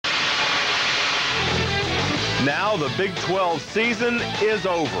Now the Big 12 season is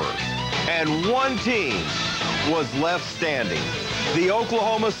over, and one team was left standing. The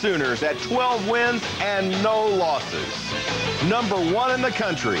Oklahoma Sooners at 12 wins and no losses. Number 1 in the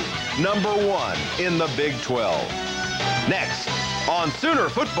country, number 1 in the Big 12. Next on Sooner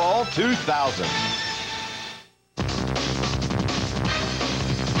Football 2000.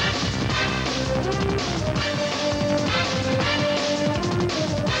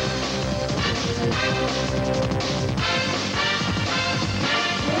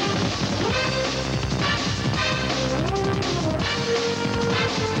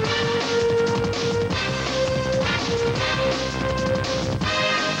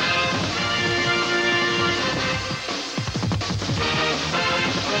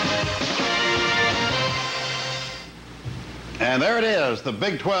 And there it is, the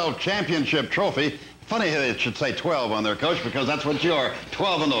Big 12 championship trophy. Funny it should say 12 on there, Coach, because that's what you are,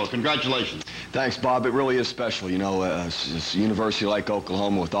 12-0. Congratulations. Thanks, Bob. It really is special. You know, it's a university like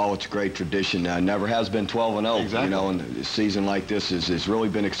Oklahoma with all its great tradition never has been 12-0. Exactly. You know, and a season like this has really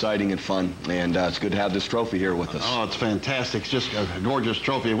been exciting and fun, and it's good to have this trophy here with us. Oh, it's fantastic. It's just a gorgeous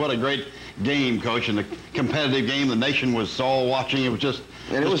trophy. What a great game, Coach, and a competitive game. The nation was all watching. It was just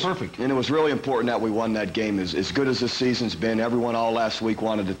perfect. And it was really important that we won that game. As good as this season's been, everyone all last week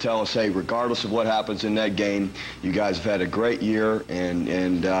wanted to tell us, hey, regardless of what happens in that game, you guys have had a great year, and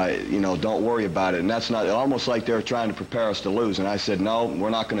you know, don't worry about it. And that's not, almost like they were trying to prepare us to lose. And I said, no, we're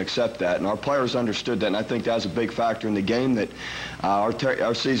not going to accept that. And our players understood that, and I think that was a big factor in the game, that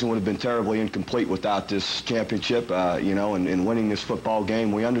our season would have been terribly incomplete without this championship, you know, and winning this football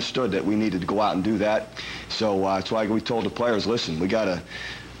game. We understood that we needed to go out and do that. So that's why we told the players, listen, we got to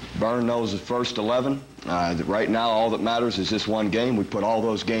burn those first 11. Right now, all that matters is this one game. We put all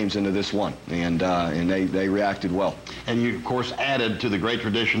those games into this one, and they reacted well. And you, of course, added to the great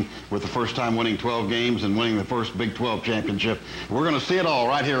tradition with the first time winning 12 games and winning the first Big 12 championship. We're going to see it all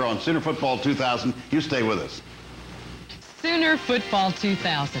right here on Sooner Football 2000. You stay with us. Sooner Football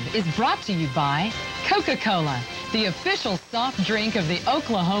 2000 is brought to you by Coca-Cola, the official soft drink of the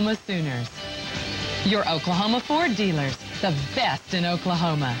Oklahoma Sooners. Your Oklahoma Ford dealers, the best in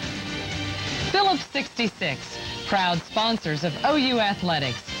Oklahoma. Phillips 66, proud sponsors of OU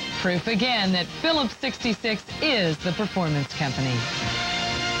Athletics. Proof again that Phillips 66 is the performance company.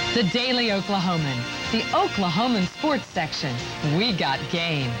 The Daily Oklahoman, the Oklahoman sports section. We got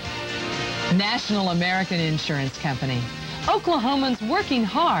game. National American Insurance Company. Oklahomans working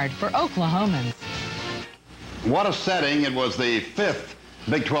hard for Oklahomans. What a setting. It was the 5th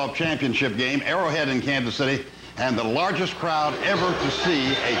Big 12 championship game, Arrowhead in Kansas City, and the largest crowd ever to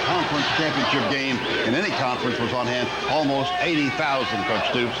see a conference championship game in any conference was on hand, almost 80,000, Coach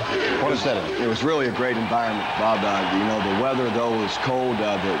Stoops. What a setting. It was really a great environment, Bob. You know, the weather, though, was cold.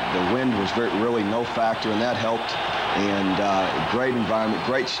 The wind was really no factor, and that helped. And great environment,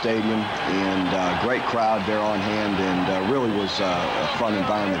 great stadium, and great crowd there on hand, and really was a fun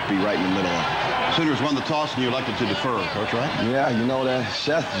environment to be right in the middle of. Sooners won the toss, and you elected to defer, Coach, right? Yeah, you know that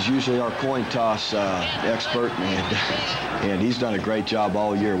Seth is usually our coin toss expert, and he's done a great job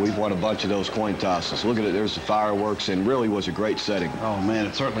all year. We've won a bunch of those coin tosses. Look at it, there's the fireworks, and really was a great setting. Oh, man,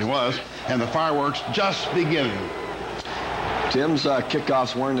 it certainly was. And the fireworks just beginning. Tim's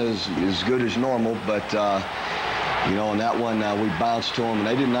kickoffs weren't as good as normal, but you know, on that one, we bounced to them, and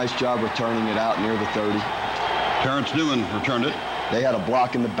they did a nice job returning it out near the 30. Terrence Newman returned it. They had a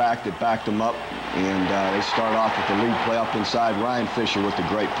block in the back that backed them up, and they start off with the lead play up inside. Ryan Fisher with the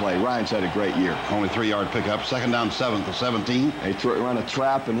great play. Ryan's had a great year. Only 3-yard pickup. Second down, 7th to 17. They run a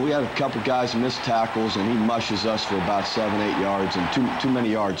trap, and we had a couple guys miss tackles, and he mushes us for about 7-8 yards, and too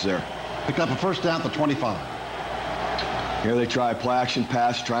many yards there. Picked up a first down at the 25. Here they try a play action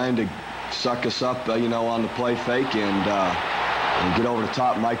pass, trying to suck us up, you know, on the play fake, and get over the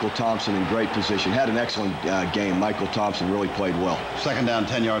top. Michael Thompson in great position. Had an excellent game. Michael Thompson really played well. Second down,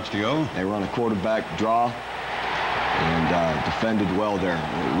 10 yards to go. They run a quarterback draw and defended well there.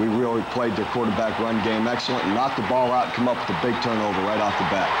 We really played their quarterback run game excellent and knocked the ball out and come up with a big turnover right off the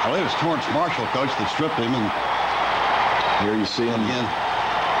bat. I believe it's Torrance Marshall, Coach, that stripped him. And here you see him again.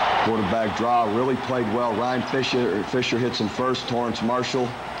 Quarterback draw, really played well. Ryan Fisher hits him first, Torrance Marshall.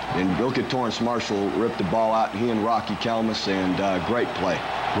 And look at Torrance Marshall rip the ball out, he and Rocky Kalmus, and great play.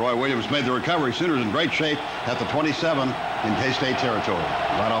 Roy Williams made the recovery. Sooners in great shape at the 27 in K-State territory.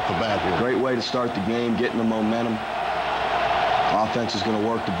 Right off the bat here. Great way to start the game, getting the momentum. Offense is going to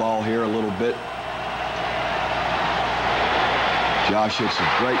work the ball here a little bit. Josh hits a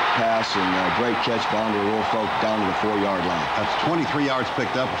great pass and a great catch behind the little folk down to the 4-yard line. That's 23 yards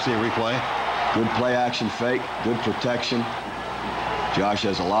picked up. We'll see a replay. Good play action fake, good protection. Josh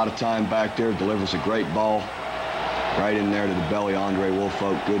has a lot of time back there, delivers a great ball. Great play. Good play action fake, good protection. Josh has a lot of time back there, delivers a great ball. Good play action fake, good protection. Josh has a lot of time back there, delivers a great ball. Great play. Good play action fake, good protection. Josh has a lot of time back there, delivers a great ball. Right in there to the belly, Andre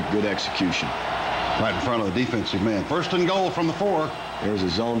Woolfolk. Good execution. Right in front of the defensive man. First and goal from the 4. There's a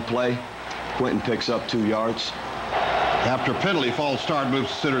zone play. Quentin picks up 2 yards. After penalty, false start moves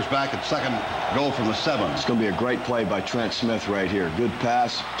the Sooners back at second goal from the 7. It's going to be a great play by Trent Smith right here. Good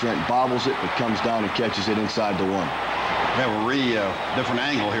pass. Trent bobbles it, but comes down and catches it inside the 1. We have a different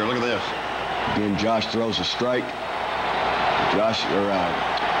angle here. Look at this. Again, Josh throws a strike.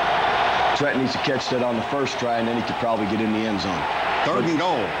 Trent needs to catch that on the first try, and then he could probably get in the end zone. Third and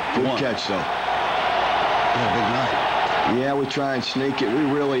goal. Good catch, though. Yeah, big night. Yeah, we try and sneak it. We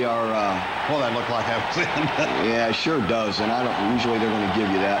really are. Well, that looked like I was in. Yeah, it sure does, and I don't. Usually they're going to give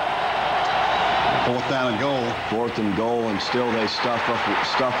you that. 4th down and goal. 4th and goal, and still they stuff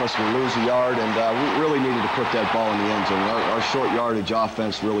us. We lose a yard, and we really needed to put that ball in the end zone. Our short yardage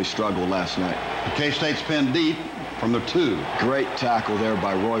offense really struggled last night. K-State's pinned deep from the 2. Great tackle there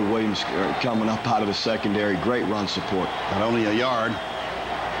by Roy Williams coming up out of the secondary. Great run support. Not only a yard.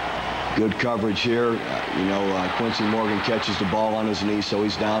 Good coverage here. Quincy Morgan catches the ball on his knee, so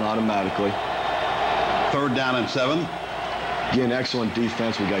he's down automatically. 3rd down and 7. Again, excellent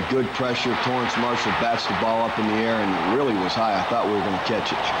defense. We got good pressure. Torrance Marshall bats the ball up in the air, and it really was high. I thought we were going to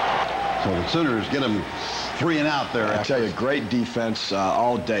catch it. So the Sooners get them 3 and out there. I tell you, great defense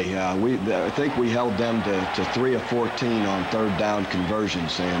all day. I think we held them to 3 of 14 on 3rd down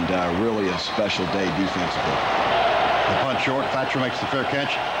conversions, and really a special day defensively. The punt short. Thatcher makes the fair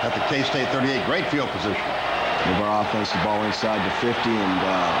catch at the K-State 38. Great field position. Give our offense the ball inside the 50, and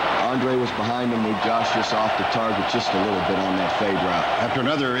Andre was behind him. We joshed us off the target just a little bit on that fade route. After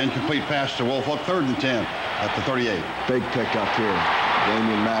another incomplete pass to Woolfolk, 3rd and 10 at the 38. Big pickup here.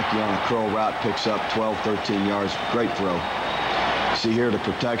 Damian Mackey on a curl route picks up 12, 13 yards. Great throw. See here the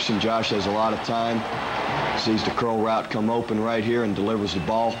protection. Josh has a lot of time. Sees the curl route come open right here and delivers the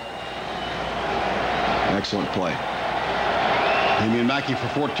ball. Excellent play. Damian Mackey for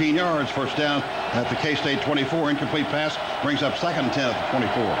 14 yards. First down at the K-State 24. Incomplete pass brings up 2nd and 10 at the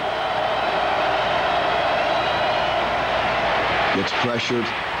 24. Gets pressured,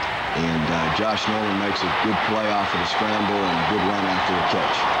 and Josh Norman makes a good play off of the scramble and a good run after the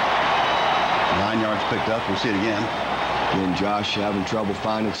catch. 9 yards picked up. We'll see it again. Again, Josh having trouble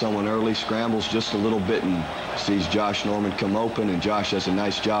finding someone early. Scrambles just a little bit and sees Josh Norman come open, and Josh does a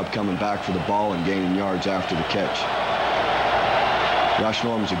nice job coming back for the ball and gaining yards after the catch. Josh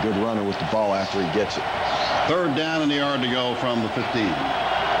Norman's a good runner with the ball after he gets it. 3rd down and a yard to go from the 15.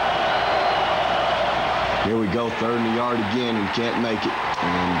 Here we go, 3rd and a yard again, and can't make it.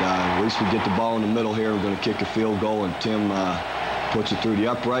 And at least we get the ball in the middle here. We're going to kick a field goal, and Tim puts it through the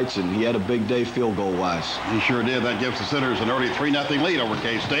uprights, and he had a big day field goal-wise. He sure did. That gives the Sooners an early 3-0 lead over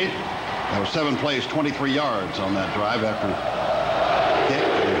K-State. That was 7 plays, 23 yards on that drive after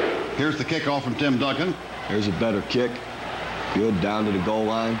kick. Here's the kickoff from Tim Duncan. Here's a better kick. Good, down to the goal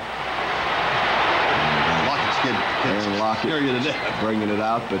line. Aaron Lockett bringing it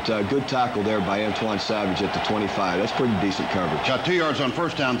out, but good tackle there by Antoine Savage at the 25. That's pretty decent coverage. Got 2 yards on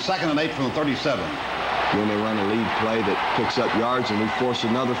first down, 2nd and 8 from the 37. Then they run a lead play that picks up yards, and we force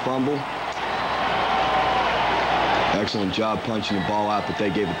another fumble. Excellent job punching the ball out, but they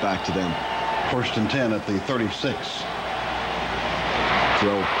gave it back to them. 1st and 10 at the 36.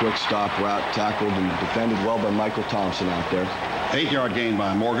 Throw, quick stop route, tackled and defended well by Michael Thompson out there. 8-yard gain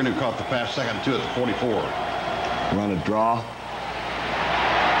by Morgan, who caught the pass, 2nd and 2 at the 44. Run a draw.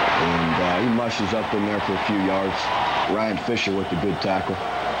 And he mushes up in there for a few yards. Ryan Fisher with the good tackle.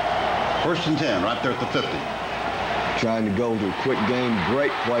 1st and 10, right there at the 50. Trying to go to a quick game.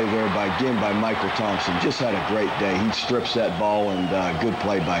 Great play there by Michael Thompson. Just had a great day. He strips that ball, and good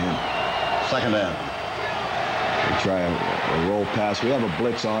play by him. 2nd down. We try a roll pass. We have a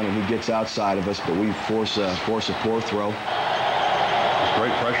blitz on, and he gets outside of us, but we force a poor throw.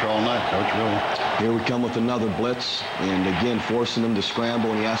 Great pressure all night, Coach, really. Here we come with another blitz, and again forcing him to scramble,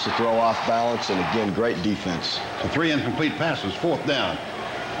 and he has to throw off balance, and again, great defense. So 3 incomplete passes, 4th down.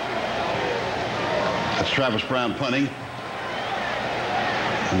 That's Travis Brown punting.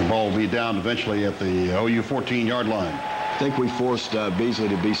 And the ball will be down eventually at the OU 14-yard line. I think we forced Beasley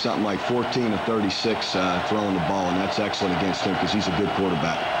to be something like 14 of 36 throwing the ball, and that's excellent against him because he's a good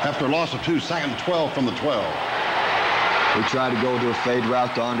quarterback. After a loss of 2, 2nd and 12 from the 12. We try to go to a fade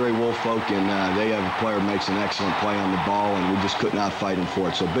route to Andre Woolfolk, and they have a player makes an excellent play on the ball, and we just couldn't outfight him for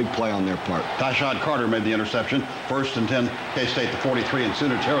it. So big play on their part. Tyshad Carter made the interception. 1st and 10, K-State the 43 in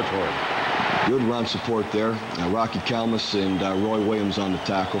Sooner territory. Good run support there. Rocky Kalmus and Roy Williams on the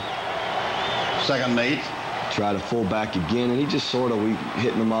tackle. 2nd and 8. Try to full back again, and he just sort of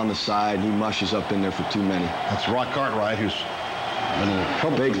hitting him on the side, and he mushes up in there for too many. That's Rock Cartwright, who's Been a little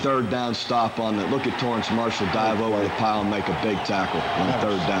trouble. Big third down stop on the, look at Torrance Marshall dive over the pile and make a big tackle on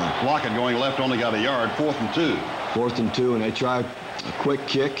third down. Lockett going left, only got a yard, 4th and 2. 4th and 2, and they try a quick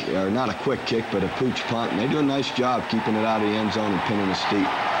kick, or not a quick kick, but a pooch punt, and they do a nice job keeping it out of the end zone and pinning the steep.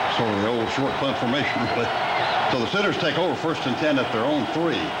 Sort of the old short punt formation, really. So the Sooners take over 1st and 10 at their own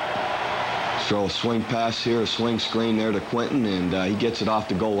 3. So a swing pass here, a swing screen there to Quentin, and he gets it off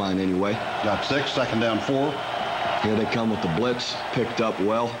the goal line anyway. Got 6, 2nd down 4. Here they come with the blitz, picked up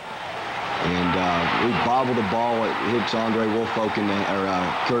well. And we bobble the ball. It hits Andre Wolfolk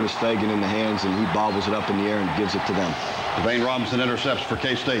Curtis Fagan in the hands, and he bobbles it up in the air and gives it to them. Devane Robinson intercepts for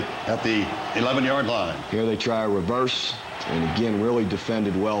K-State at the 11-yard line. Here they try a reverse, and again, really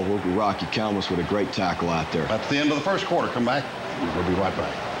defended well. Rocky Kalmus with a great tackle out there. That's the end of the first quarter. Come back. We'll be right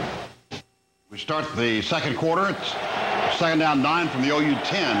back. We start the second quarter. It's 2nd down 9 from the OU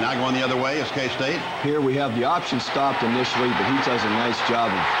 10. Now going the other way is K-State. Here we have the option stopped initially, but he does a nice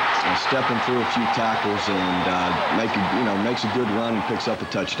job of stepping through a few tackles and makes a good run and picks up a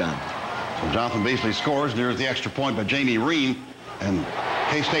touchdown. So Jonathan Beasley scores near the extra point by Jamie Ream, and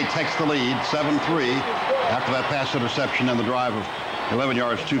K-State takes the lead 7-3 after that pass interception and the drive of 11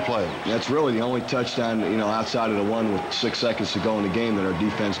 yards, 2 plays. That's really the only touchdown, outside of the one with 6 seconds to go in the game that our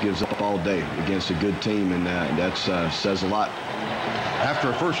defense gives up all day against a good team, and that says a lot. After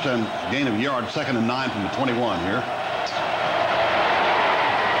a first and gain of yards, 2nd and 9 from the 21 here.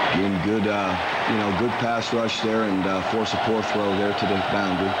 Again, good, good pass rush there and force a poor throw there to the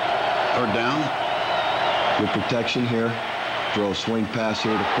boundary. 3rd down. Good protection here. Throw a swing pass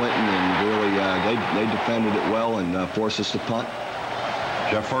here to Quentin, and really they defended it well and forced us to punt.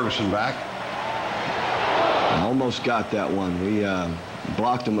 Jeff Ferguson back. Almost got that one. We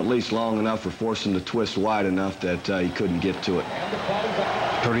blocked him at least long enough or forced him to twist wide enough that he couldn't get to it.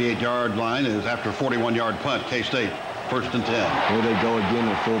 38-yard line is after a 41-yard punt. K-State 1st and 10. Here they go again,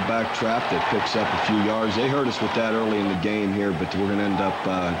 a fullback trap that picks up a few yards. They hurt us with that early in the game here, but we're going to end up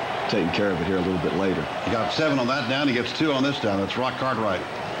taking care of it here a little bit later. He got 7 on that down. He gets 2 on this down. That's Rock Cartwright.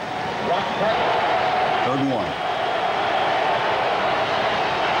 3rd and 1.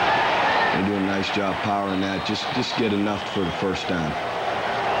 They do a nice job powering that. Just get enough for the first down.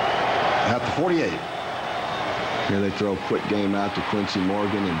 At the 48. Here they throw a quick game out to Quincy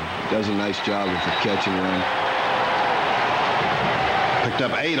Morgan, and does a nice job with the catch and run. Picked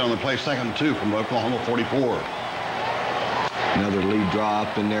up 8 on the play, 2nd and 2 from Oklahoma 44. Another lead draw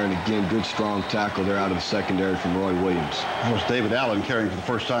up in there, and again, good strong tackle there out of the secondary from Roy Williams. That was David Allen carrying for the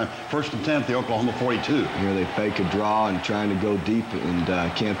first time. 1st and 10 at the Oklahoma 42. Here they fake a draw and trying to go deep, and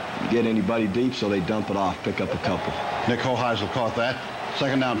can't get anybody deep, so they dump it off, pick up a couple. Nick Hoheisel caught that.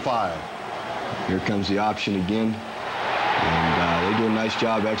 2nd down 5. Here comes the option again, and they do a nice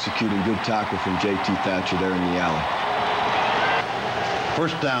job executing good tackle from J.T. Thatcher there in the alley.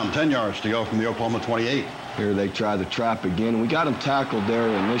 1st down, 10 yards to go from the Oklahoma 28. Here they try the trap again. We got him tackled there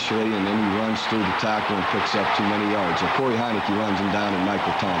initially, and then he runs through the tackle and picks up too many yards. So Corey Heineke runs him down, and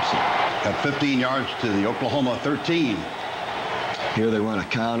Michael Thompson. Got 15 yards to the Oklahoma 13. Here they run a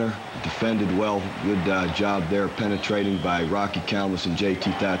counter, defended well. Good job there, penetrating by Rocky Kalmus, and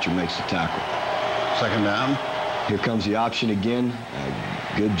J.T. Thatcher makes the tackle. 2nd down. Here comes the option again.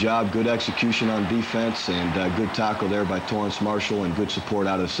 Good job, good execution on defense, and good tackle there by Torrance Marshall, and good support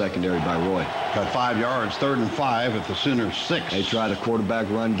out of the secondary by Roy. Got 5 yards, 3rd and 5 at the Sooners 6. They try the quarterback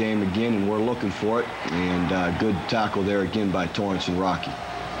run game again, and we're looking for it. And good tackle there again by Torrance and Rocky.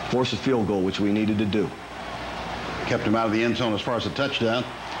 Force a field goal, which we needed to do. Kept him out of the end zone as far as a touchdown.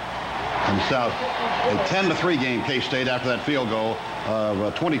 And South, a 10-3 game, K-State after that field goal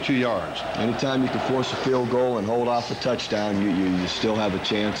of 22 yards. Anytime you can force a field goal and hold off a touchdown, you still have a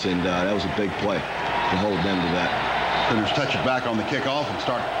chance, and that was a big play to hold them to that. Sooners touch it back on the kickoff and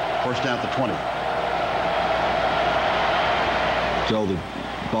start 1st down at the 20. Throw the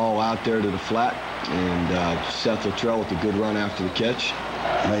ball out there to the flat, and Seth Luttrell with a good run after the catch.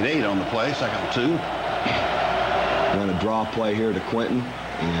 Made 8 on the play, 2nd and 2. Run a draw play here to Quentin,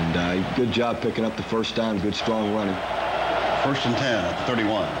 and good job picking up the first down, good strong running. 1st and 10 at the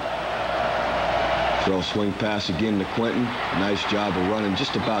 31. Throw a swing pass again to Quentin. Nice job of running,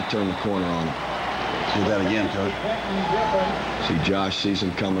 just about turn the corner on him. See that again, Coach. See Josh sees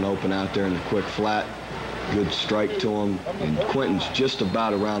him coming open out there in the quick flat. Good strike to him, and Quentin's just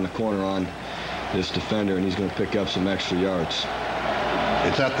about around the corner on this defender, and he's going to pick up some extra yards.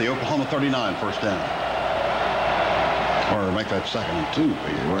 It's at the Oklahoma 39, 1st down. Or make that 2nd and 2.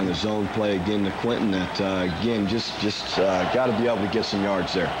 They run the zone play again to Quentin. That again, just got to be able to get some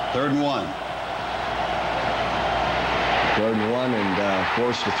yards there. 3rd and 1. 3rd and 1, and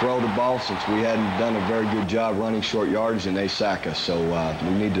forced to throw the ball since we hadn't done a very good job running short yardage, and they sack us. So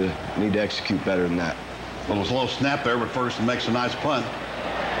we need to execute better than that. Well, it was a little snap there, but Ferguson makes a nice punt.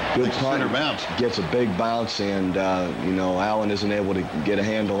 Good punt, bounce. Gets a big bounce, and you know, Allen isn't able to get a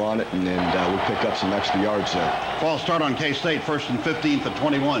handle on it, and then we pick up some extra yards there. False start on K-State, 1st and 15th at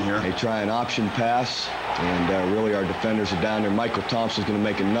 21 here. They try an option pass, and really our defenders are down there. Michael Thompson's going to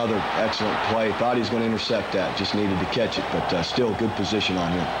make another excellent play. Thought he was going to intercept that, just needed to catch it, but still good position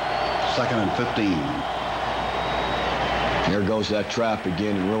on him. 2nd and 15. There goes that trap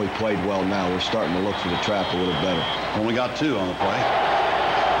again, and really played well now. We're starting to look for the trap a little better. Only got 2 on the play.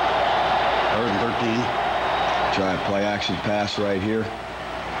 3rd and 13. Try a play action pass right here.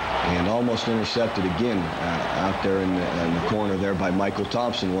 And almost intercepted again out there in the corner there by Michael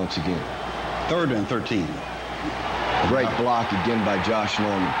Thompson once again. 3rd and 13. Great block again by Josh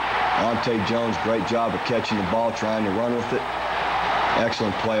Norman. Ante Jones, great job of catching the ball, trying to run with it.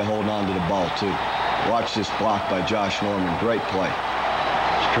 Excellent play holding on to the ball, too. Watch this block by Josh Norman. Great play.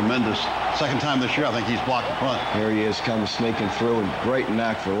 It's tremendous. 2nd time this year, I think he's blocked the punt. Here he is coming sneaking through, and great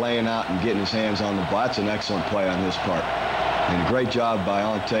knack for laying out and getting his hands on the ball. That's an excellent play on his part. And a great job by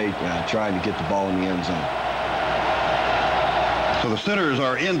Ante trying to get the ball in the end zone. So the Sooners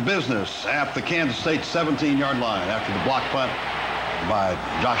are in business at the Kansas State 17-yard line after the block punt by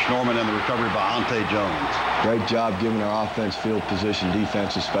Josh Norman and the recovery by Ante Jones. Great job giving our offense field position,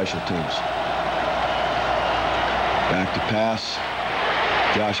 defense, and special teams. Back to pass.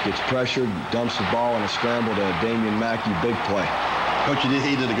 Josh gets pressured, dumps the ball in a scramble to Damian Mackey. Big play. Coach,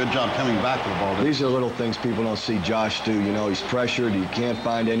 he did a good job coming back to the ball. These are little things people don't see Josh do. You know, he's pressured. He can't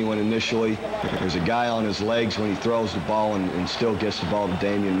find anyone initially. There's a guy on his legs when he throws the ball and still gets the ball to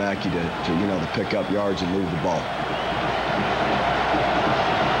Damian Mackey to pick up yards and move the ball.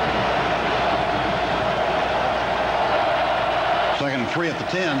 Second and 3 at the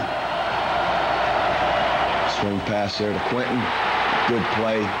 10. Swing pass there to Quentin. Good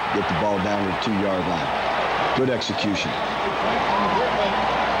play. Get the ball down to the 2-yard line. Good execution.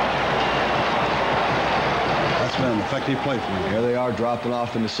 That's been an effective play for me. Here they are dropping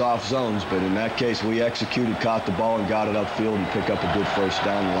off in the soft zones, but in that case, we executed, caught the ball, and got it upfield and pick up a good first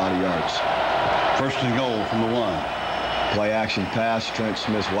down and a lot of yards. 1st and goal from the 1. Play action pass. Trent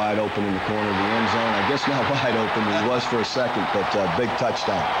Smith's wide open in the corner of the end zone. I guess not wide open. He was for a second, but big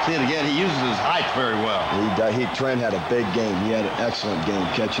touchdown. See it again. He uses his height very well. Trent had a big game. He had an excellent game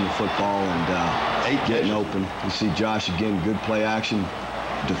catching the football and getting open. You see Josh again. Good play action.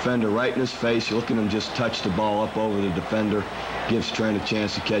 Defender right in his face. You look at him just touch the ball up over the defender. Gives Trent a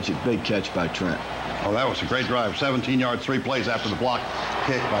chance to catch it. Big catch by Trent. Oh, that was a great drive. 17 yards, 3 plays after the block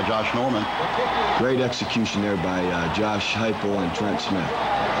kick by Josh Norman. Great execution there by Josh Heupel and Trent Smith.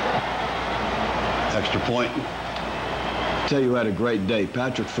 Extra point. Tell you who had a great day.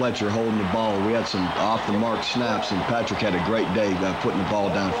 Patrick Fletcher holding the ball. We had some off-the-mark snaps, and Patrick had a great day putting the ball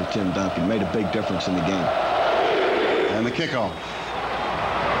down for Tim Duncan. Made a big difference in the game. And the kickoff.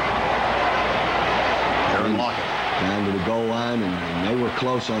 Aaron Lockett. Down to the goal line, and they were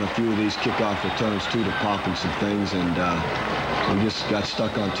close on a few of these kickoff returns, too, to popping some things, and we just got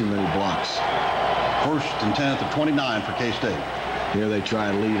stuck on too many blocks. 1st and 10 at the 29 for K-State. Here they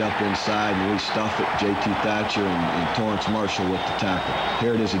try to lead up inside, and we stuff it. J.T. Thatcher and Torrance Marshall with the tackle.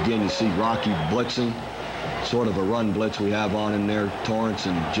 Here it is again. You see Rocky blitzing, sort of a run blitz we have on in there. Torrance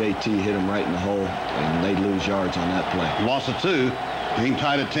and J.T. hit him right in the hole, and they lose yards on that play. Loss of 2, being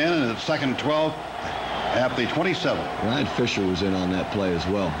tied at 10, and it's 2nd and 12. At the 27. Ryan Fisher was in on that play as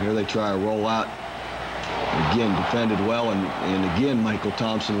well. Here they try a roll out. Again, defended well, and again, Michael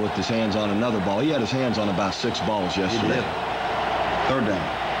Thompson with his hands on another ball. He had his hands on about 6 balls yesterday. He did. 3rd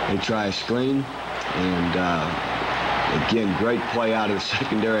down. They try a screen, and again, great play out of the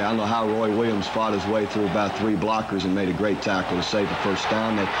secondary. I don't know how Roy Williams fought his way through about 3 blockers and made a great tackle to save the first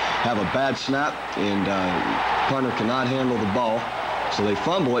down. They have a bad snap, and punter cannot handle the ball. So they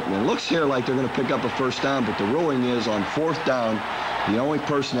fumble it, and it looks here like they're going to pick up a first down, but the ruling is on 4th down, the only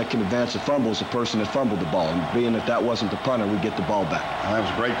person that can advance a fumble is the person that fumbled the ball. And being that that wasn't the punter, we get the ball back. And that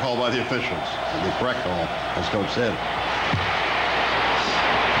was a great call by the officials. The correct call, as Coach said.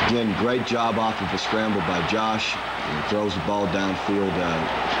 Again, great job off of a scramble by Josh. He throws the ball downfield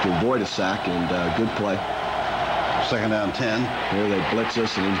to avoid a sack, and good play. 2nd down 10. Here they blitz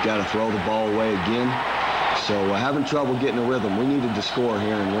us, and he's got to throw the ball away again. So having trouble getting a rhythm. We needed to score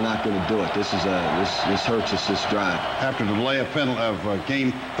here, and we're not going to do it. This hurts us this drive. After the delay of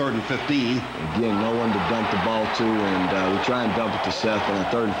game, 3rd and 15. Again, no one to dump the ball to, and we try and dump it to Seth, but on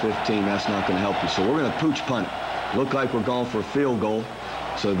 3rd and 15, that's not going to help you. So we're going to pooch punt it. Look like we're going for a field goal.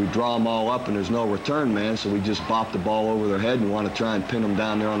 So we draw them all up, and there's no return man, so we just bop the ball over their head and want to try and pin them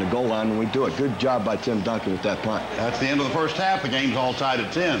down there on the goal line, and we do it. Good job by Tim Duncan with that punt. That's the end of the first half. The game's all tied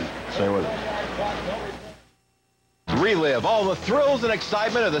at 10. Stay with it. Relive all the thrills and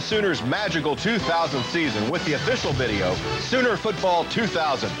excitement of the Sooners' magical 2000 season with the official video, Sooner Football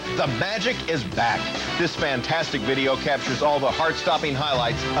 2000. The magic is back. This fantastic video captures all the heart-stopping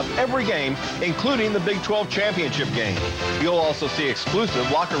highlights of every game, including the Big 12 championship game. You'll also see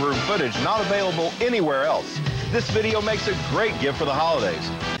exclusive locker room footage not available anywhere else. This video makes a great gift for the holidays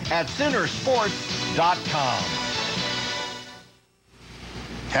at Soonersports.com.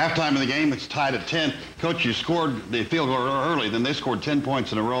 Halftime of the game, it's tied at 10. Coach, you scored the field goal early, then they scored 10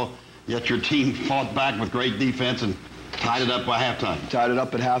 points in a row, yet your team fought back with great defense and tied it up by halftime. Tied it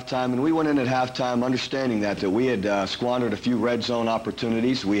up at halftime, and we went in at halftime understanding that we had squandered a few red zone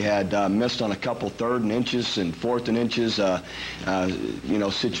opportunities. We had missed on a couple third and inches and fourth and inches,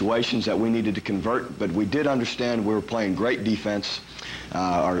 situations that we needed to convert, but we did understand we were playing great defense.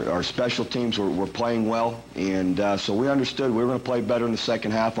 Our special teams were playing well, and so we understood we were going to play better in the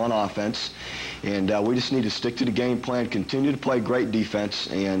second half on offense, and we just need to stick to the game plan, continue to play great defense,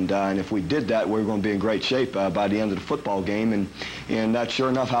 and if we did that, we were going to be in great shape by the end of the football game, and that's sure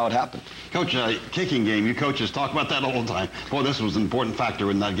enough how it happened. Coach, kicking game, you coaches talk about that all the time. Boy, this was an important factor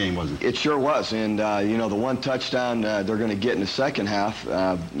in that game, wasn't it? It sure was, and the one touchdown they're going to get in the second half,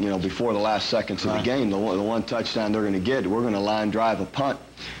 before the last seconds of the game, the one touchdown they're going to get, we're going to line drive a punt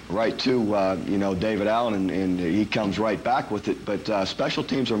right to David Allen, and he comes right back with it. But special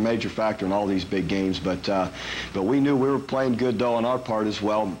teams are a major factor in all these big games. But we knew we were playing good though on our part as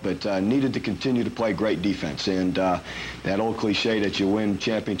well. But needed to continue to play great defense. And that old cliche that you win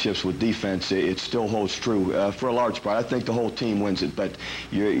championships with defense, it still holds true for a large part. I think the whole team wins it, but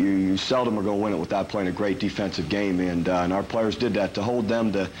you seldom are going to win it without playing a great defensive game. And our players did that to hold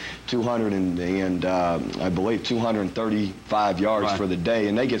them to 200 and I believe 235 yards for the day.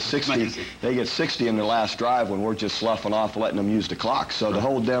 And they get 60. They get 60 in their last drive when we're just sloughing off, letting them use the clock. So to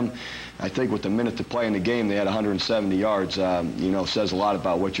hold them, I think with a minute to play in the game, they had 170 yards. Says a lot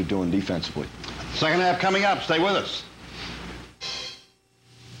about what you're doing defensively. Second half coming up. Stay with us.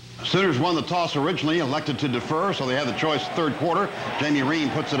 Sooners won the toss originally, elected to defer, so they had the choice third quarter. Jamie Ream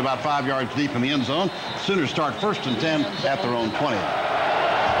puts it about 5 yards deep in the end zone. Sooners start 1st and 10 at their own 20.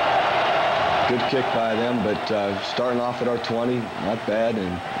 Good kick by them, but starting off at our 20, not bad.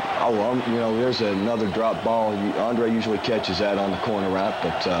 And there's another drop ball. Andre usually catches that on the corner route,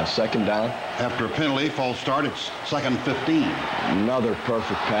 but second down. After a penalty, false start, it's 2nd and 15. Another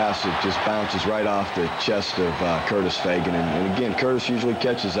perfect pass. It just bounces right off the chest of Curtis Fagan. And again, Curtis usually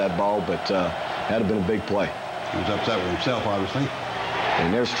catches that ball, but that'd have been a big play. He was upset with himself, obviously.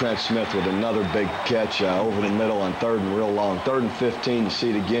 And there's Trent Smith with another big catch over the middle on 3rd and real long. 3rd and 15, you see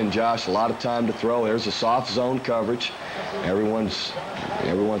it again, Josh. A lot of time to throw. There's a soft zone coverage. Everyone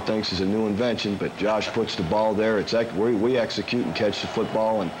thinks it's a new invention, but Josh puts the ball there. We execute and catch the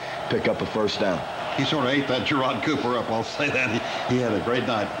football and pick up a first down. He sort of ate that Gerard Cooper up, I'll say that. He had a great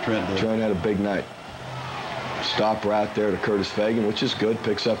night, Trent did. Trent had a big night. Stop right there to Curtis Fagan, which is good.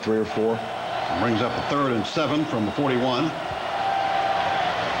 Picks up 3 or 4. Brings up a 3rd and 7 from the 41.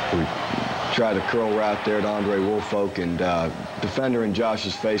 We tried a curl route there to Andre Woolfolk, and defender in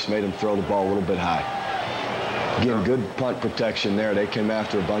Josh's face made him throw the ball a little bit high. Again, good punt protection there. They came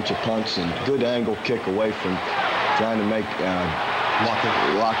after a bunch of punts, and good angle kick away from trying to make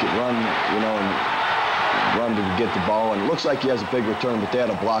Lockett run, and run to get the ball. And it looks like he has a big return, but they had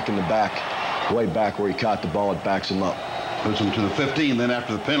a block in the back, way back where he caught the ball. It backs him up. Puts him to the 15, then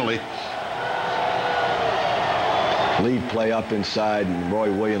after the penalty. Lead play up inside, and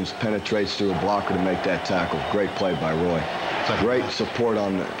Roy Williams penetrates through a blocker to make that tackle. Great play by Roy. Great support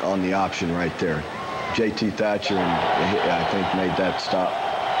on the option right there. J.T. Thatcher, I think, made that stop.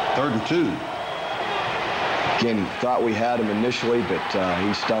 3rd and 2. Again, thought we had him initially, but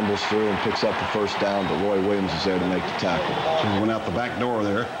he stumbles through and picks up the first down, but Roy Williams is there to make the tackle. So he went out the back door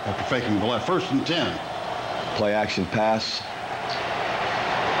there after faking the left. 1st and 10. Play action pass.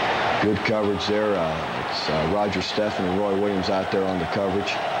 Good coverage there. It's Roger Steffen and Roy Williams out there on the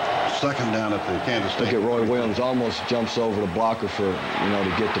coverage. 2nd down at the Kansas State. Look at Roy Williams, almost jumps over the blocker to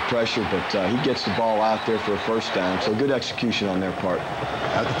get the pressure, but he gets the ball out there for a first down. So good execution on their part.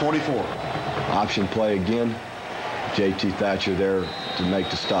 At the 44. Option play again. J.T. Thatcher there to make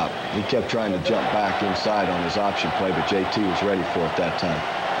the stop. He kept trying to jump back inside on his option play, but J.T. was ready for it that time.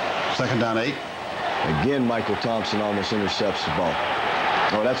 2nd down 8. Again, Michael Thompson almost intercepts the ball.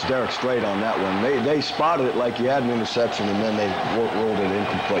 Oh, that's Derek Strait on that one. They spotted it like he had an interception, and then they rolled it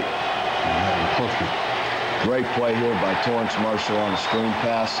incomplete. Great play here by Torrance Marshall on a screen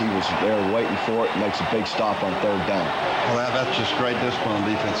pass. He was there waiting for it, makes a big stop on 3rd down. Well, that's just great discipline on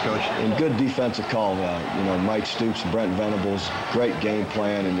defense, Coach. And good defensive call. You know, Mike Stoops and Brent Venables, great game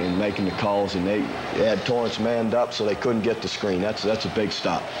plan in making the calls, and they had Torrance manned up so they couldn't get the screen. That's a big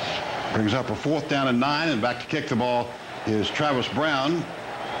stop. Brings up a 4th down and 9, and back to kick the ball is Travis Brown.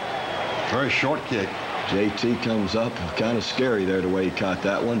 Very short kick. JT comes up, kind of scary there the way he caught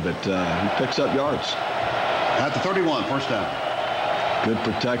that one, but he picks up yards. At the 31, 1st down. Good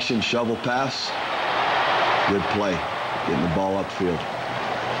protection, shovel pass. Good play, getting the ball upfield.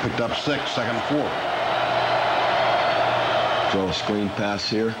 Picked up 6, 2nd and 4. Throw a screen pass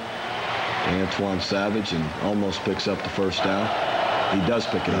here to Antoine Savage and almost picks up the 1st down. He does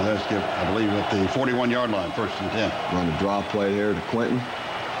pick it up. Let's give, I believe, at the 41-yard line, 1st and 10. Run a draw play there to Quentin.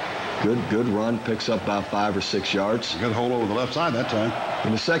 Good run, picks up about 5 or 6 yards. Good hold over the left side that time.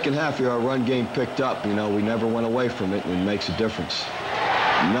 In the second half here, our run game picked up. You know, we never went away from it, and it makes a difference.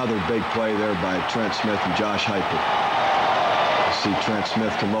 Another big play there by Trent Smith and Josh Heupel. See Trent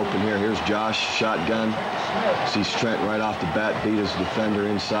Smith come open here. Here's Josh, shotgun. Sees Trent right off the bat, beat his defender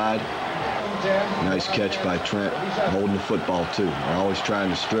inside. Nice catch by Trent, holding the football too. They're always trying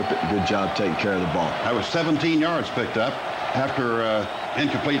to strip it. Good job taking care of the ball. That was 17 yards picked up after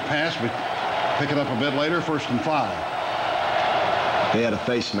incomplete pass. We pick it up a bit later, 1st and 5. They had a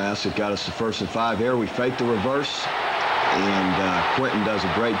face mask that got us to 1st and 5 here. We fake the reverse, and Quentin does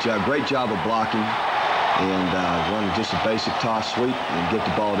a great job of blocking, and run just a basic toss sweep and get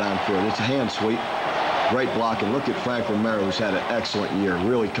the ball downfield. It's a hand sweep. Great blocking. Look at Frank Romero, who's had an excellent year.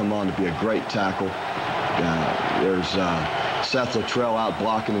 Really come on to be a great tackle. There's Seth Luttrell out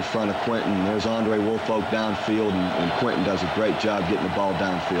blocking in front of Quentin. There's Andre Woolfolk downfield, and Quentin does a great job getting the ball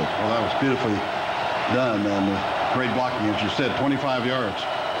downfield. Well, that was beautifully done, and great blocking, as you said, 25 yards.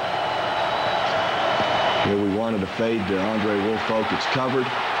 Here we wanted to fade to Andre Woolfolk. It's covered.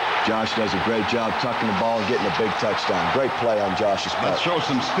 Josh does a great job tucking the ball and getting a big touchdown. Great play on Josh's part. That shows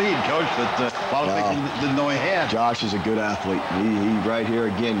some speed, Coach, that a lot of people didn't know he had. Josh is a good athlete. He right here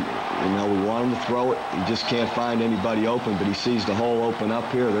again, you know, we want him to throw it. He just can't find anybody open, but he sees the hole open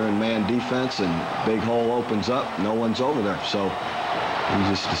up here. They're in man defense, and big hole opens up. No one's over there. So he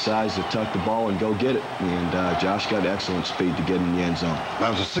just decides to tuck the ball and go get it. And Josh got excellent speed to get in the end zone. That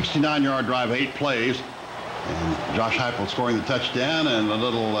was a 69-yard drive, 8 plays. And Josh Heupel scoring the touchdown, and a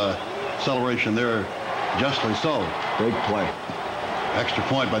little celebration there, justly so. Big play. Extra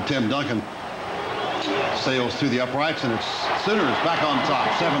point by Tim Duncan. Sails through the uprights, and it's Sooners back on top,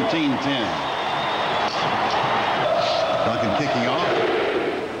 17-10. Duncan kicking off.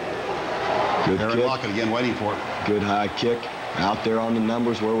 Good Aaron kick. Lockett again waiting for it. Good high kick. Out there on the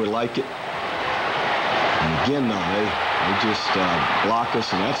numbers where we like it. And again, though, they just block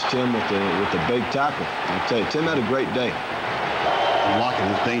us, and that's Tim with the big tackle. I'll tell you, Tim had a great day. And Lockett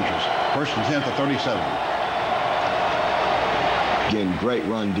is dangerous. 1st and 10 to 37. Again, great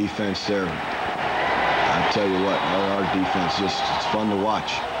run defense there. I tell you what, our defense it's fun to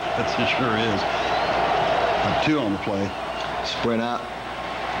watch. That sure is. 2 on the play. Sprint out.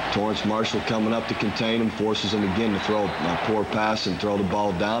 Torrance Marshall coming up to contain him, forces him again to throw a poor pass and throw the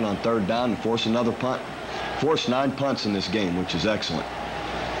ball down on 3rd down and force another punt. Forced 9 punts in this game, which is excellent.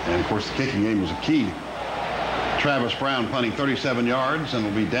 And, of course, the kicking game was a key. Travis Brown punting 37 yards and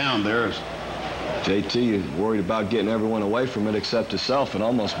will be down there. As JT is worried about getting everyone away from it except himself, and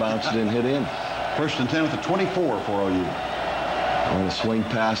almost bounced it and hit in. 1st and 10 at the 24 for OU. On a swing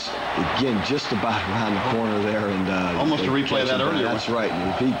pass, again, just about around the corner there. And almost a replay of that earlier. That's right. And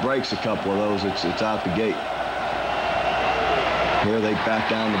if he breaks a couple of those, it's out the gate. Here they back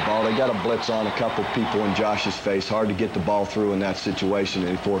down the ball. They got a blitz on a couple people in Josh's face. Hard to get the ball through in that situation,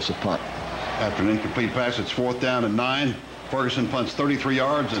 and they force a punt. After an incomplete pass, it's 4th down and 9. Ferguson punts 33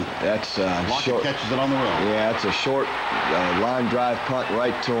 yards, and that's Lockett catches it on the run. Yeah, it's a short line drive punt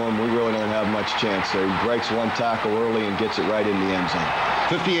right to him. We really don't have much chance there. He breaks one tackle early and gets it right in the end zone.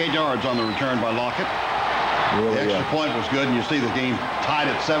 58 yards on the return by Lockett. Really, the extra point was good, and you see the game tied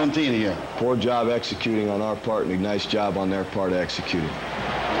at 17 again. Poor job executing on our part, and a nice job on their part of executing.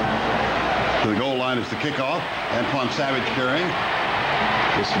 To the goal line is the kickoff. Antoine Savage carrying.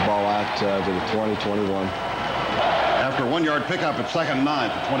 Gets the ball out to the 20-21. After a 1-yard pickup, it's 2nd and 9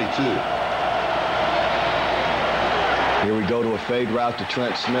 for 22. Here we go to a fade route to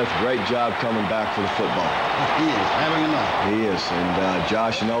Trent Smith. Great job coming back for the football. He is having a night. He is, and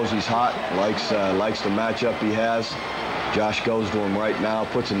Josh knows he's hot. Likes the matchup he has. Josh goes to him right now.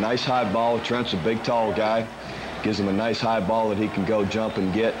 Puts a nice high ball. Trent's a big, tall guy. Gives him a nice high ball that he can go jump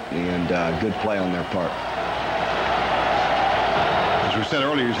and get, and good play on their part. As we said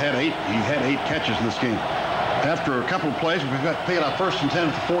earlier, he had eight catches in this game. After a couple of plays, we've got picking up 1st and 10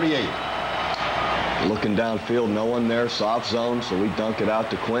 at the 48. Looking downfield, no one there, soft zone, so we dunk it out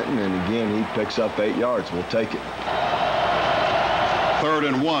to Quentin, and again, he picks up 8 yards. We'll take it. 3rd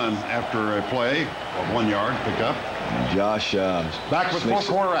and 1 after a play of 1 yard pickup. Josh back with fourth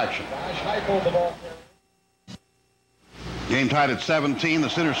quarter action. Game tied at 17. The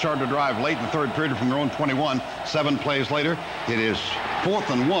Sooners started to drive late in the 3rd period from their own 21. 7 plays later, it is 4th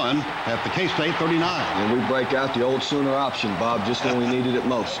and 1 at the K-State 39. And we break out the old Sooner option, Bob, just when we needed it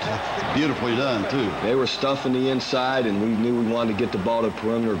most. Beautifully done, too. They were stuffing the inside, and we knew we wanted to get the ball to the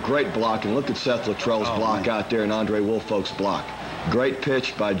perimeter. Great blocking. Look at Seth Luttrell's block out there and Andre Woolfolk's block. Great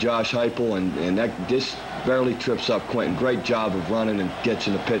pitch by Josh Heupel, and that just barely trips up Quentin. Great job of running and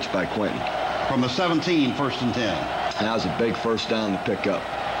catching the pitch by Quentin. From the 17, 1st and 10. That was a big first down to pick up.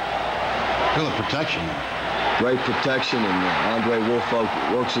 Feel the protection. Great protection, and Andre Woolfolk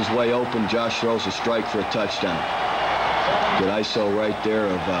works his way open. Josh throws a strike for a touchdown. Good ISO right there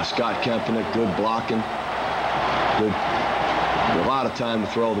of Scott Kempenick. Good blocking. Good. A lot of time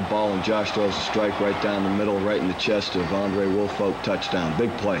to throw the ball, and Josh throws a strike right down the middle, right in the chest of Andre Woolfolk. Touchdown.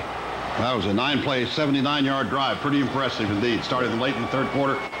 Big play. That was a 9-play, 79-yard drive. Pretty impressive indeed. Started late in the 3rd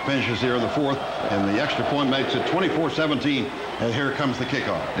quarter, finishes here in the 4th, and the extra point makes it 24-17, and here comes the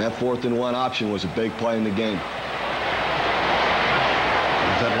kickoff. That 4th and 1 option was a big play in the game.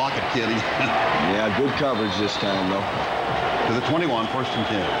 There's that Lockett kid. Yeah, good coverage this time, though. To the 21, 1st and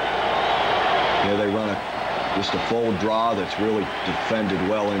 10. Yeah, they run just a full draw that's really defended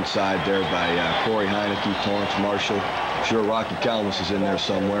well inside there by Corey Heineke, Torrance Marshall. Sure, Rocky Calmus is in there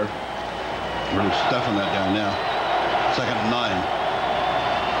somewhere. Really stuffing that down now. 2nd and 9.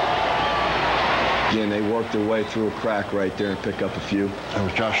 Again, they work their way through a crack right there and pick up a few. That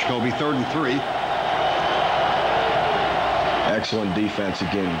was Josh Scobie, 3rd and 3. Excellent defense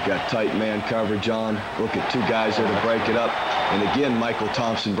again. You've got tight man coverage on. Look at 2 guys there to break it up. And again, Michael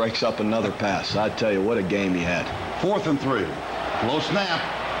Thompson breaks up another pass. I tell you, what a game he had. 4th and 3. Low snap.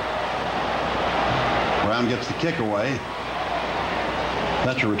 Brown gets the kick away.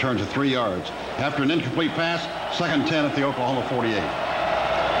 Fletcher returns to 3 yards. After an incomplete pass, 2nd and 10 at the Oklahoma 48.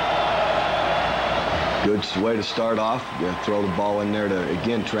 Good way to start off. Throw the ball in there to,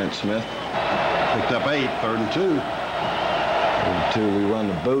 again, Trent Smith. Picked up 8, 3rd and 2. 3rd and 2, we run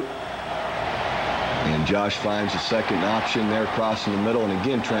the boot. And Josh finds a second option there, crossing the middle. And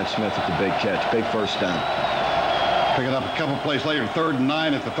again, Trent Smith with the big catch. Big first down. Pick it up a couple plays later, 3rd and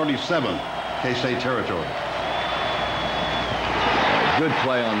 9 at the 37, K-State territory. Good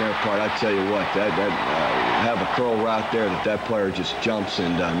play on their part. I tell you what, have a curl route there that player just jumps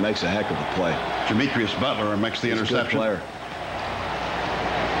and makes a heck of a play. Demetrius Butler makes the interception. Good player.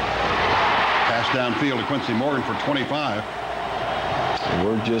 Pass downfield to Quincy Morgan for 25. And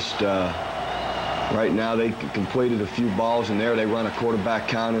we're just, right now they completed a few balls in there. They run a quarterback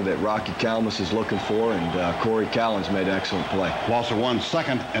counter that Rocky Calmus is looking for, and Corey Callens made an excellent play. Walser won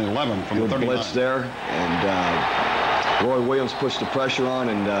 2nd and 11 from the 39. Good blitz there, and Roy Williams puts the pressure on,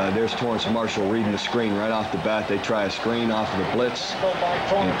 and there's Torrance Marshall reading the screen right off the bat. They try a screen off of the blitz,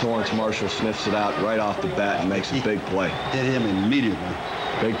 and Torrance Marshall sniffs it out right off the bat and makes a big play. Hit him immediately.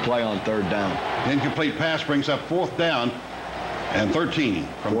 Big play on 3rd down. Incomplete pass brings up 4th down and 13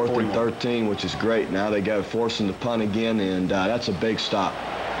 from 4th 41. and 13, which is great. Now they got forcing the punt again, and that's a big stop.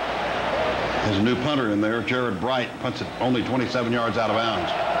 There's a new punter in there, Jared Bright, punts it only 27 yards out of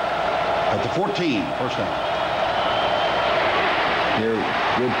bounds. At the 14, 1st down. Here,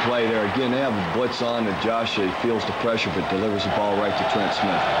 good play there. Again, they have a blitz on, and Josh feels the pressure but delivers the ball right to Trent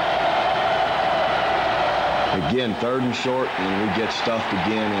Smith. Again, 3rd and short, and we get stuffed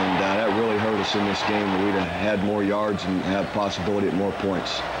again, and that really hurt us in this game. We'd have had more yards and have possibility at more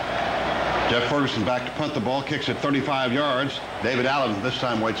points. Jeff Ferguson back to punt the ball, kicks it 35 yards. David Allen this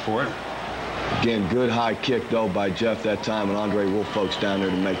time waits for it. Again, good high kick, though, by Jeff that time, and Andre Woolfolk's down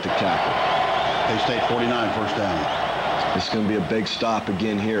there to make the tackle. K-State 49, 1st down. It's going to be a big stop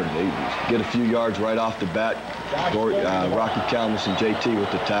again here. They get a few yards right off the bat. Rocky Calmus and JT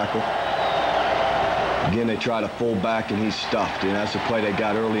with the tackle. Again, they try to pull back, and he's stuffed. And that's the play they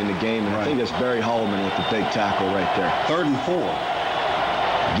got early in the game. And I think it's Barry Holloman with the big tackle right there. 3rd and 4.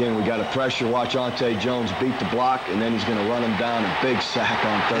 Again, we got a pressure. Watch Ante Jones beat the block, and then he's going to run him down. A big sack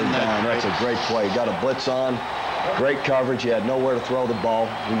on 3rd down. That's a great play. Got a blitz on. Great coverage. He had nowhere to throw the ball.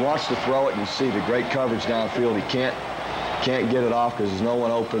 He wants to throw it, and you see the great coverage downfield. He can't get it off because there's no one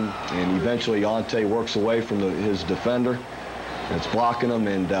open, and eventually Ante works away from his defender that's blocking him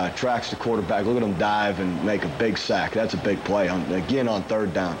and tracks the quarterback. Look at him dive and make a big sack. That's a big play, again on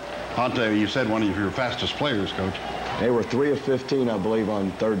 3rd down. Ante, you said one of your fastest players, Coach. They were 3 of 15, I believe,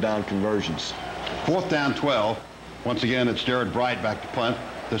 on 3rd down conversions. 4th down 12. Once again, it's Jared Bright back to punt.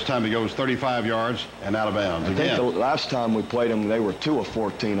 This time he goes 35 yards and out of bounds. I think the last time we played them, they were 2 of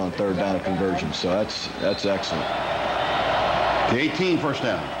 14 on 3rd down conversions, so that's excellent. The 18, first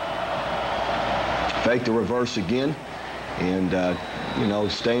down. Fake the reverse again, and, you know,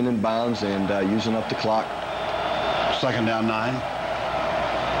 staying in bounds and using up the clock. 2nd down 9.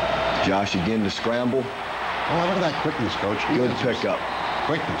 Josh again to scramble. Oh, look at that quickness, Coach. Good pickup.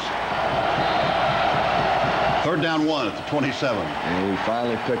 Quickness. 3rd down 1 at the 27. And we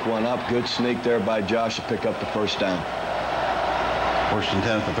finally pick one up. Good sneak there by Josh to pick up the 1st down. 1st and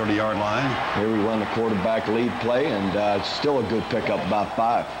 10 at the 30-yard line. Here we run the quarterback lead play, and it's still a good pickup, about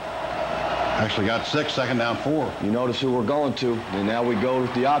 5. Actually got 6, 2nd down 4. You notice who we're going to, and now we go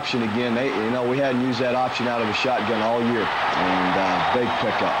with the option again. You know, we hadn't used that option out of the shotgun all year, and big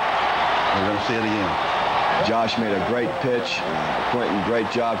pickup. We're going to see it again. Josh made a great pitch. Quentin, great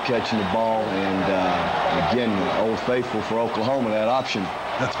job catching the ball, and again, Old Faithful for Oklahoma, that option,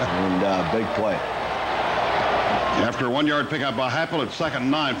 and big play. After a 1-yard pickup by Heupel, it's 2nd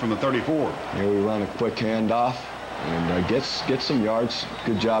and 9 from the 34. Here we run a quick handoff, and get some yards.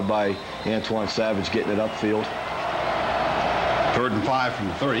 Good job by Antoine Savage getting it upfield. 3rd and 5 from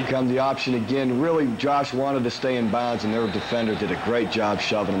the 30. Come the option again. Really, Josh wanted to stay in bounds, and their defender did a great job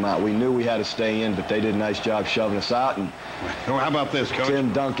shoving them out. We knew we had to stay in, but they did a nice job shoving us out. And well, how about this, Coach?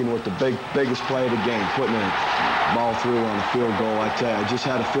 Tim Duncan with the biggest play of the game, putting a ball through on the field goal. I tell you, I just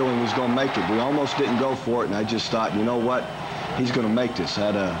had a feeling he was going to make it. We almost didn't go for it, and I just thought, you know what? He's going to make this.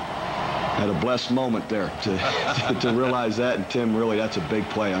 Had a blessed moment there to realize that, and Tim, really, that's a big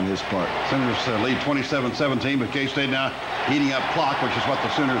play on his part. Sooners lead 27-17, but K-State now eating up clock, which is what the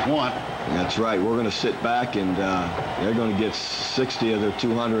Sooners want. That's right. We're going to sit back, and they're going to get 60 of their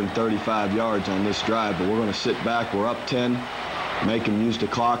 235 yards on this drive, but we're going to sit back. We're up 10, make them use the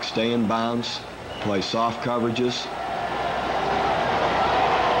clock, stay in bounds, play soft coverages,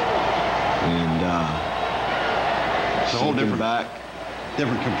 and it's a whole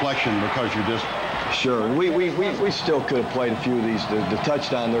different complexion because you're just... Sure, and we still could have played a few of these. The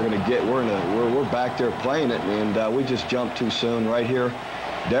touchdown they're going to get, we're back there playing it, and we just jumped too soon right here.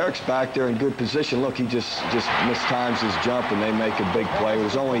 Derek's back there in good position. Look, he just mistimes his jump, and they make a big play. It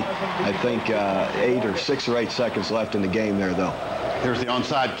was only, I think, 6 or 8 seconds left in the game there, though. Here's the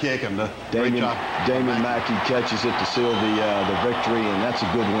onside kick, and the great job. Damian Mackey catches it to seal the victory, and that's a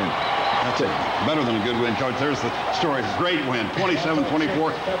good win. That's it. Better than a good win, Coach. There's the story. Great win.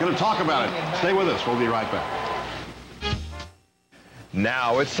 27-24. Going to talk about it. Stay with us. We'll be right back.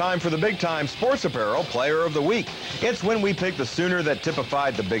 Now it's time for the Big Time Sports Apparel Player of the Week. It's when we pick the Sooner that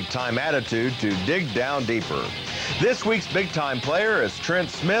typified the big time attitude to dig down deeper. This week's big time player is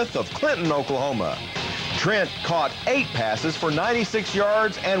Trent Smith of Clinton, Oklahoma. Trent caught 8 passes for 96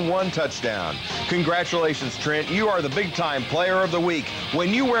 yards and 1 touchdown. Congratulations, Trent. You are the Big Time Player of the Week. When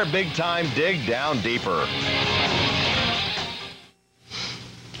you wear Big Time, dig down deeper.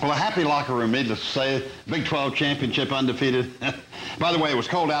 Well, a happy locker room, needless to say. Big 12 championship undefeated. By the way, it was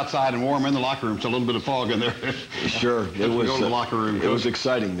cold outside and warm in the locker room, so a little bit of fog in there. Sure. It was go to the locker room. It was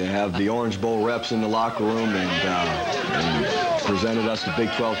exciting to have the Orange Bowl reps in the locker room and presented us the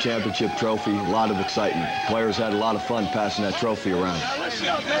Big 12 championship trophy. A lot of excitement. Players had a lot of fun passing that trophy around. Listen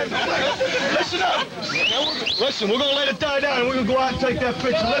up. Listen, we're going to let it die down, and we're going to go out and take that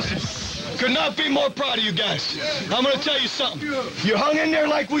picture. Listen. Could not be more proud of you guys. I'm going to tell you something. You hung in there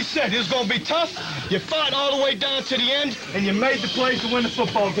like we said. It was going to be tough. You fought all the way down to the end, and you made the plays to win the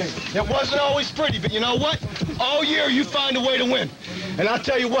football game. It wasn't always pretty, but you know what? All year, you find a way to win. And I'll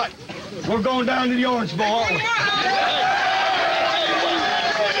tell you what, we're going down to the Orange Bowl, aren't we? Hey,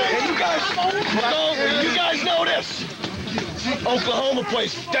 you guys know this. Oklahoma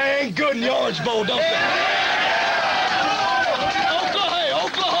plays dang good in the Orange Bowl, don't they?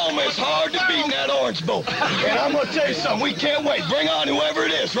 Oklahoma is hard to beat in that Orange Bowl. And I'm going to tell you something. We can't wait. Bring on whoever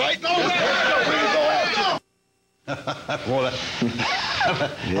it is, right? We can go after Well,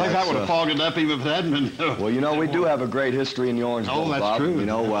 like that would have fogged it up even if it hadn't been. Well, you know, we do have a great history in the Orange Bowl, that's Bob. true. You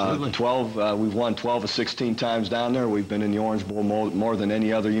know, we've won 12 of 16 times down there. We've been in the Orange Bowl more than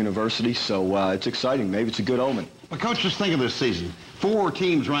any other university, so it's exciting. Maybe it's a good omen. But, Coach, just think of this season. 4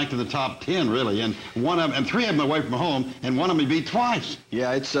 teams ranked in the top 10, really, and 3 of them away from home, and one of them beat twice.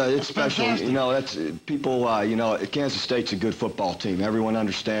 Yeah, it's special. Fantastic. You know, that's people. You know, Kansas State's a good football team. Everyone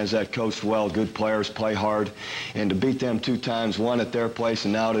understands that. Coached well, good players, play hard, and to beat them 2 times, one at their place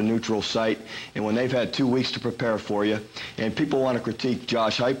and now at a neutral site, and when they've had 2 weeks to prepare for you, and people want to critique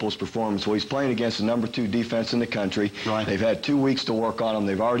Josh Heupel's performance. Well, he's playing against the #2 defense in the country. Right. They've had 2 weeks to work on him.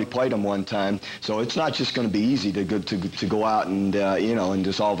 They've already played him 1 time, so it's not just going to be easy to go out and you know, and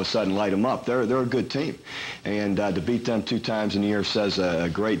just all of a sudden light them up. They're a good team, and to beat them 2 times in a year says a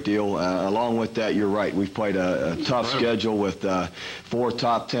great deal. Along with that, you're right. We've played a tough schedule with 4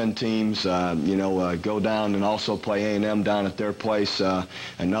 top 10 teams. You know, go down and also play A&M down at their place,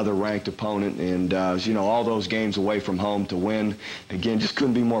 another ranked opponent, and you know, all those games away from home to win. Again, just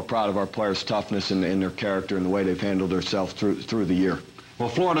couldn't be more proud of our players' toughness and their character and the way they've handled themselves through the year. Well,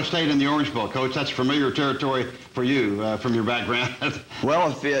 Florida State in the Orange Bowl, Coach, that's familiar territory for you from your background.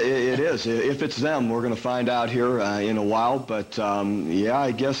 Well, if it is. If it's them, we're going to find out here in a while. But, yeah,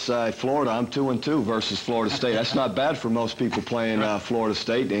 I guess Florida, I'm 2-2 versus Florida State. That's not bad for most people playing Florida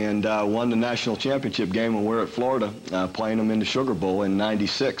State, and won the national championship game when we're at Florida, playing them in the Sugar Bowl in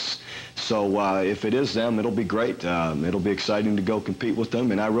 '96. So if it is them, it'll be great. It'll be exciting to go compete with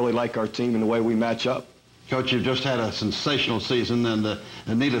them, and I really like our team and the way we match up. Coach, you've just had a sensational season, and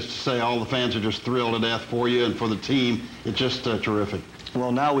needless to say, all the fans are just thrilled to death for you and for the team. It's just terrific.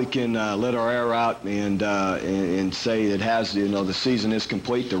 Well, now we can let our air out and say it has, you know, the season is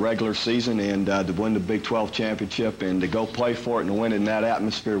complete, the regular season, and to win the Big 12 championship and to go play for it and win in that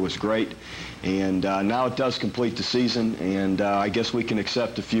atmosphere was great. And now it does complete the season, and I guess we can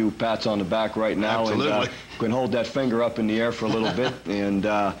accept a few pats on the back right now. Absolutely. And we can hold that finger up in the air for a little bit, and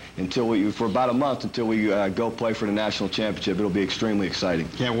for about a month until we go play for the national championship. It'll be extremely exciting.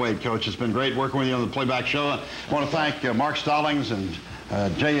 Can't wait, Coach. It's been great working with you on the Playback Show. I want to thank Mark Stallings and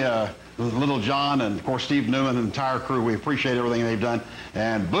Jay Little John, and of course Steve Newman and the entire crew. We appreciate everything they've done.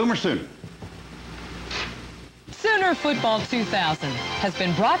 And Boomer Sooner. Sooner Football 2000 has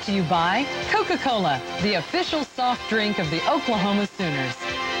been brought to you by Coca-Cola, the official soft drink of the Oklahoma Sooners.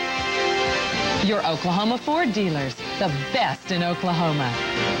 Your Oklahoma Ford dealers, the best in Oklahoma.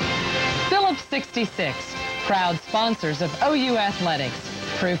 Phillips 66, proud sponsors of OU Athletics.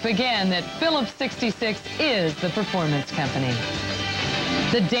 Proof again that Phillips 66 is the performance company.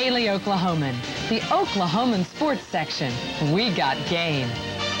 The Daily Oklahoman, the Oklahoman sports section. We got game.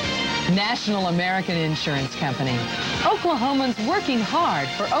 National American Insurance Company. Oklahomans working hard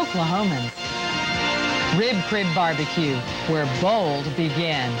for Oklahomans. Rib Crib Barbecue, where bold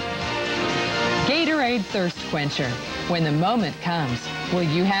begin. Gatorade Thirst Quencher. When the moment comes, will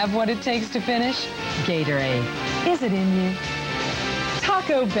you have what it takes to finish? Gatorade. Is it in you?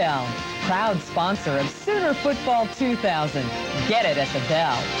 Taco Bell, proud sponsor of Sooner Football 2000. Get it at the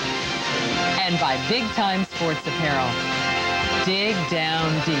Bell. And by Big Time Sports Apparel. Dig down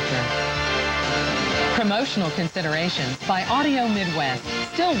deeper. Promotional considerations by Audio Midwest,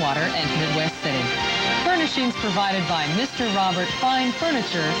 Stillwater, and Midwest City. Furnishings provided by Mr. Robert Fine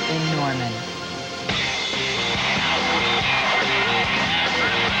Furniture in Norman.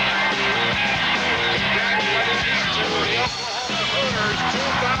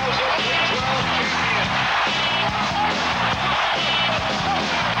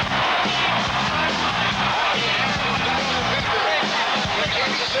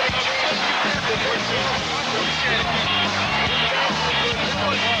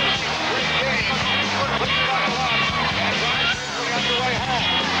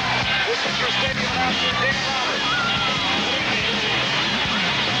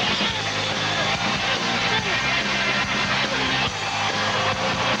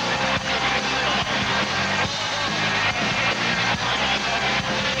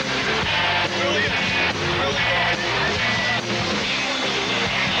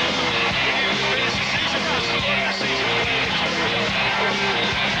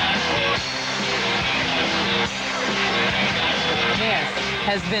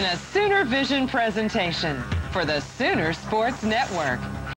 This has been a Sooner Vision presentation for the Sooner Sports Network.